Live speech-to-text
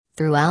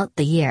Throughout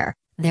the year,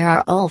 there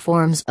are all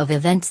forms of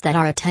events that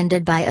are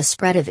attended by a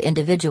spread of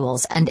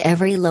individuals, and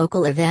every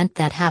local event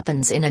that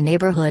happens in a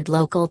neighborhood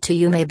local to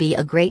you may be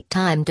a great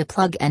time to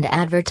plug and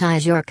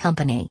advertise your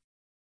company.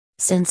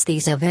 Since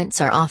these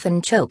events are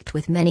often choked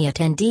with many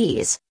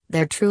attendees,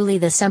 they're truly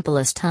the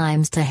simplest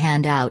times to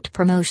hand out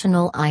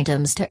promotional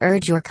items to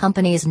urge your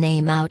company's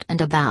name out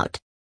and about.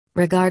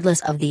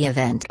 Regardless of the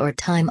event or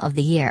time of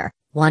the year,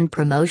 one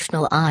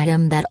promotional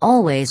item that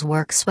always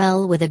works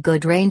well with a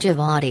good range of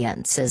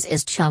audiences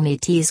is Chummy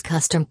Tee's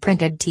custom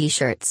printed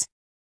t-shirts.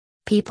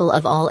 People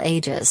of all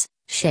ages,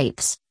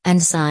 shapes,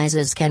 and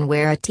sizes can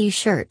wear a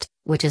t-shirt,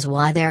 which is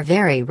why they're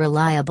very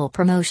reliable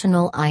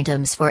promotional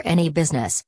items for any business.